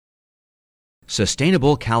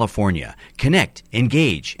Sustainable California. Connect,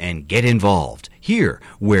 engage, and get involved. Here,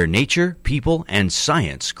 where nature, people, and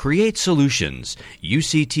science create solutions.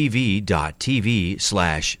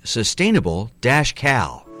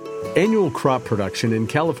 uctv.tv/sustainable-cal. Annual crop production in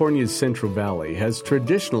California's Central Valley has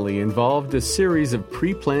traditionally involved a series of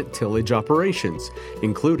pre-plant tillage operations,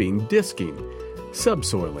 including disking,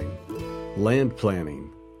 subsoiling, land planning,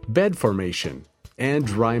 bed formation, and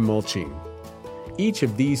dry mulching. Each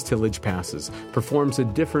of these tillage passes performs a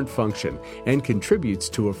different function and contributes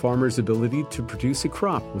to a farmer's ability to produce a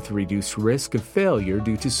crop with reduced risk of failure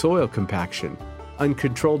due to soil compaction,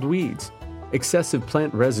 uncontrolled weeds, excessive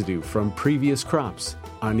plant residue from previous crops,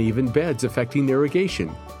 uneven beds affecting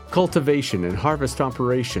irrigation, cultivation and harvest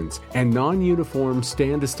operations, and non-uniform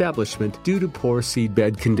stand establishment due to poor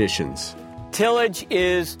seedbed conditions. Tillage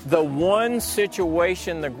is the one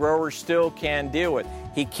situation the grower still can deal with.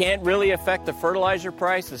 He can't really affect the fertilizer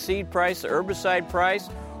price, the seed price, the herbicide price,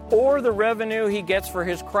 or the revenue he gets for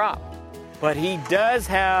his crop. But he does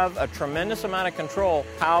have a tremendous amount of control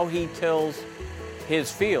how he tills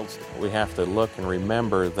his fields. We have to look and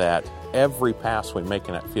remember that every pass we make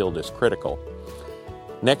in that field is critical.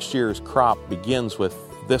 Next year's crop begins with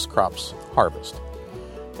this crop's harvest.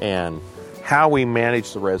 And how we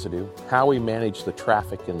manage the residue, how we manage the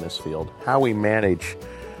traffic in this field, how we manage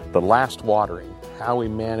the last watering, how we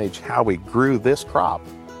manage how we grew this crop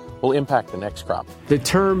will impact the next crop. The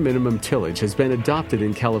term minimum tillage has been adopted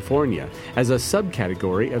in California as a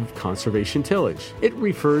subcategory of conservation tillage. It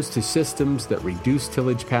refers to systems that reduce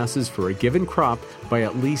tillage passes for a given crop by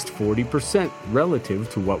at least 40% relative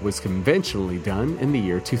to what was conventionally done in the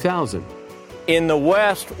year 2000. In the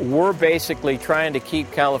West, we're basically trying to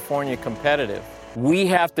keep California competitive. We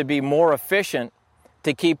have to be more efficient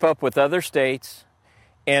to keep up with other states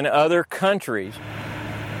and other countries.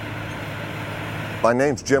 My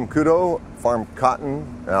name's Jim Kudo, farm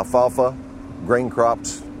cotton, alfalfa, grain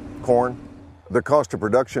crops, corn. The cost of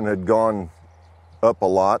production had gone up a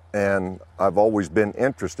lot, and I've always been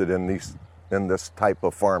interested in this type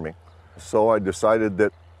of farming. So I decided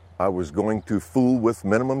that I was going to fool with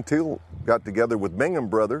minimum till. Got together with Bingham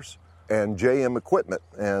Brothers and JM Equipment,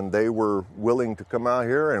 and they were willing to come out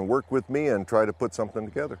here and work with me and try to put something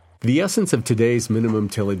together. The essence of today's minimum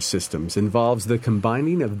tillage systems involves the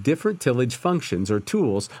combining of different tillage functions or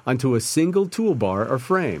tools onto a single toolbar or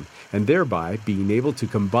frame, and thereby being able to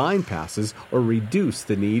combine passes or reduce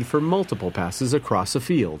the need for multiple passes across a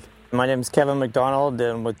field. My name is Kevin McDonald,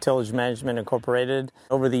 and with Tillage Management Incorporated.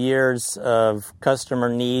 Over the years of customer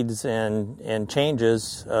needs and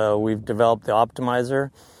changes, we've developed the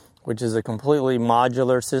Optimizer, which is a completely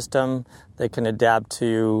modular system that can adapt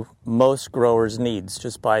to most growers' needs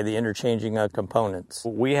just by the interchanging of components.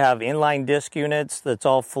 We have inline disc units that's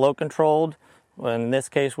all flow controlled, in this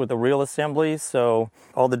case with the reel assembly, so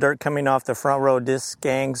all the dirt coming off the front row disc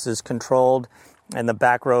gangs is controlled, and the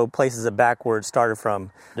back row places it back where it started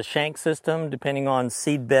from. The shank system, depending on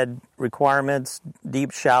seed bed requirements,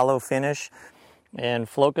 deep, shallow, finish, and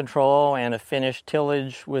flow control, and a finished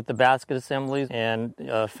tillage with the basket assemblies, and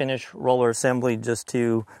a finished roller assembly just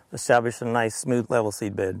to establish a nice, smooth, level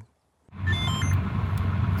seed bed.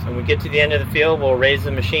 So when we get to the end of the field, we'll raise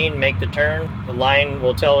the machine, make the turn. The line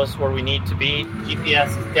will tell us where we need to be. GPS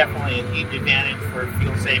is definitely a huge advantage for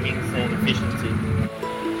fuel savings and efficiency.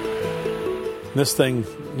 This thing,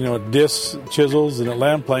 it discs, chisels, and it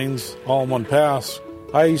land planes all in one pass.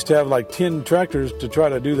 I used to have like 10 tractors to try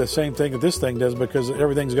to do the same thing that this thing does because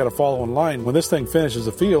everything's got to follow in line. When this thing finishes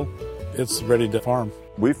the field, it's ready to farm.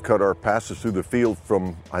 We've cut our passes through the field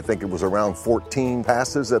from, I think it was around 14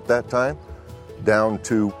 passes at that time, down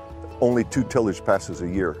to only 2 tillage passes a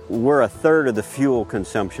year. We're a third of the fuel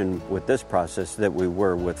consumption with this process that we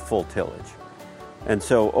were with full tillage. And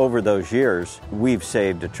so over those years, we've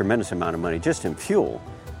saved a tremendous amount of money just in fuel,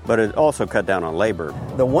 but it also cut down on labor.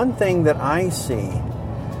 The one thing that I see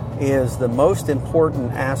is the most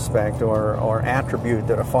important aspect or attribute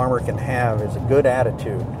that a farmer can have is a good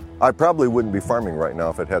attitude. I probably wouldn't be farming right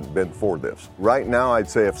now if it hadn't been for this. Right now, I'd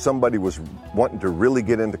say if somebody was wanting to really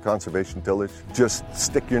get into conservation tillage, just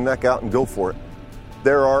stick your neck out and go for it.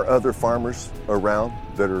 There are other farmers around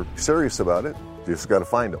that are serious about it. You just got to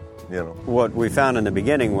find them. What we found in the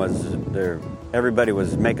beginning was everybody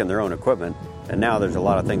was making their own equipment, and now there's a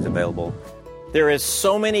lot of things available. There is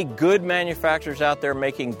so many good manufacturers out there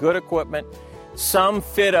making good equipment. Some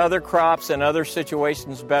fit other crops and other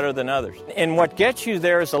situations better than others. And what gets you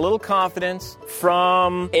there is a little confidence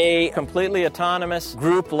from a completely autonomous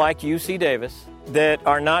group like UC Davis that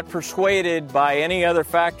are not persuaded by any other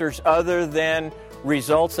factors other than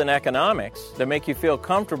results and economics that make you feel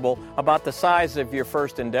comfortable about the size of your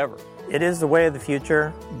first endeavor. It is the way of the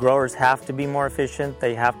future. Growers have to be more efficient.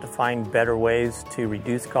 They have to find better ways to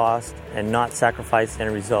reduce cost and not sacrifice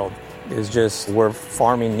any result. It's just where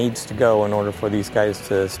farming needs to go in order for these guys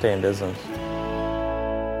to stay in business.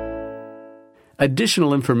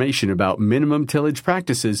 Additional information about minimum tillage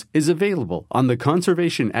practices is available on the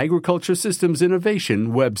Conservation Agriculture Systems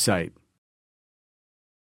Innovation website.